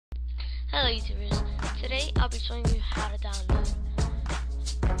Hello YouTubers, today I'll be showing you how to download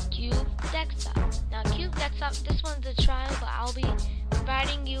CubeDesktop. Now CubeDesktop, this one's a trial, but I'll be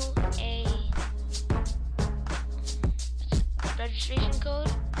providing you a registration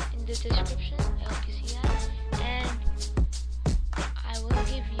code in the description. I hope you see that, and I will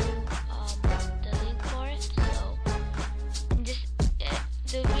give you the link for it.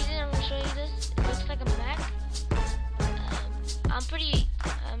 So the reason I'm going to show you this, it looks like a Mac.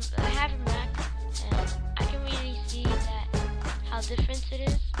 I have a Mac, and I can really see that how different it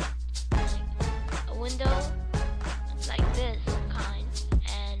is. Like a window like this kind,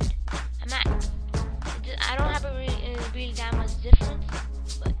 and a Mac. I don't have really that much difference,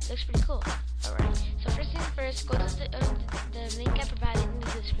 but it looks pretty cool. Alright, so first things first, go to the link I provided in the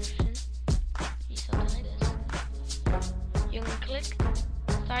description. See something like this. You're gonna click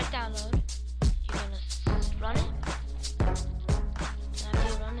start download. You're gonna run it. After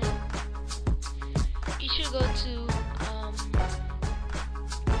you run it, you should go to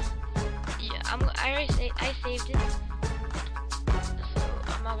I saved it, so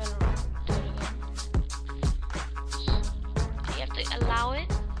I'm not gonna do it again. So you have to allow it.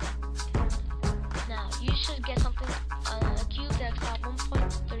 Now you should get something on a CubeDesktop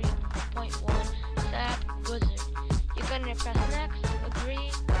 1.3.1 setup wizard. You're gonna press next,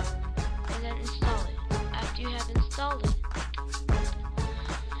 agree, and then install it. After you have installed it,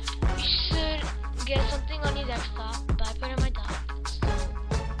 you should get something on your desktop, but I put it on my dock, so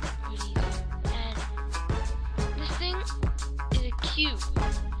really easy. And this thing is a cube.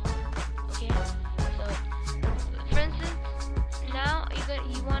 Okay, so for instance, now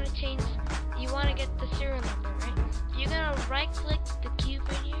you want to change, you want to get the serial number, right? You're gonna right click the cube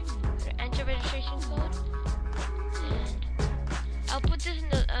right here, enter registration code, and I'll put this in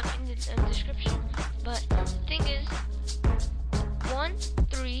the description. But the thing is, 1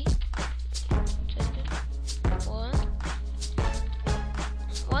 3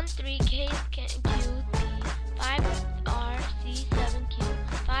 K Q P 5 R C 7 Q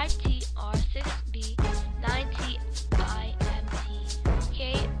 5 T R 6 B 9 T I M T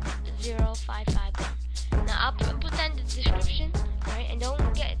K 0 5 5 1. Now I'll put that in the description, right? And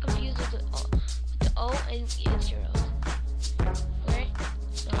don't get confused with the O and zeros, right?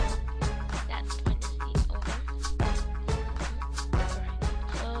 So that point is over. Alright,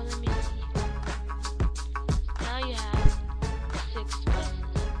 so let me see. Now you have 6 places.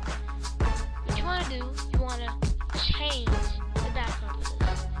 What you want to do, you want to change the background for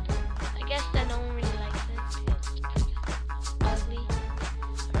this. I guess that no one really likes it because it's pretty ugly.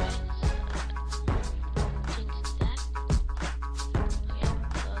 Alright, so change it to that. Okay,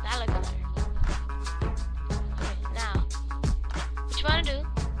 so that looks better. Okay, now what you want to do,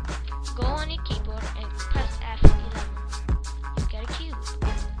 go on your keyboard and press F11. You get a cube.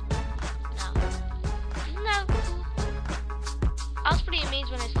 Now, isn't that cool? I was pretty amazed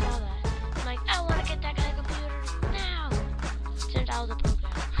when I saw that. I'm like, I want to get that kind of computer now. Turns out it was a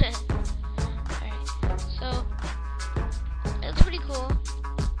program. Alright, so it's pretty cool.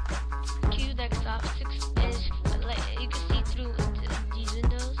 CubeDesktop 6-inch, you can see through these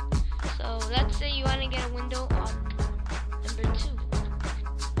windows. So let's say you want to get a window on number 2.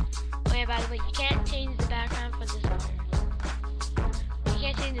 Oh yeah, by the way, you can't change the background for this part. You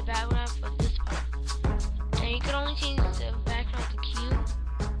can't change the background for this part. And you can only change the background to cube.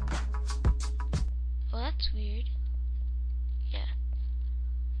 Well, that's weird. Yeah.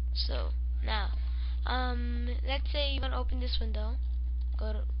 So now, let's say you want to open this window.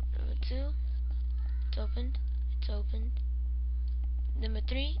 Go to number 2. It's opened. It's opened. Number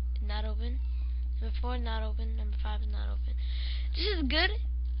 3, not open. Number 4, not open. Number 5 is not open. This is good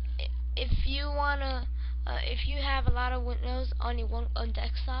if you wanna, if you have a lot of windows on your on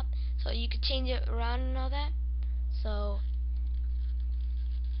desktop, so you could change it around and all that. So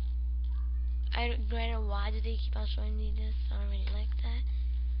I don't know why do they keep on showing me this. I don't really like that.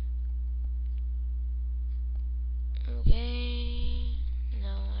 Okay,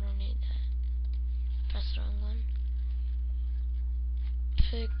 no, I don't need that. Press the wrong one.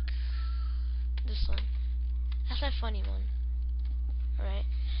 Pick this one. That's my funny one. Alright,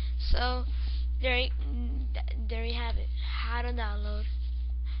 so there you have it. How to download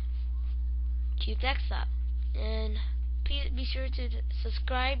CubeDesktop. And please be sure to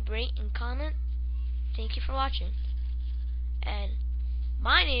subscribe, rate, and comment. Thank you for watching. And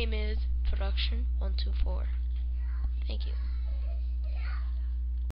my name is Production124. Thank you.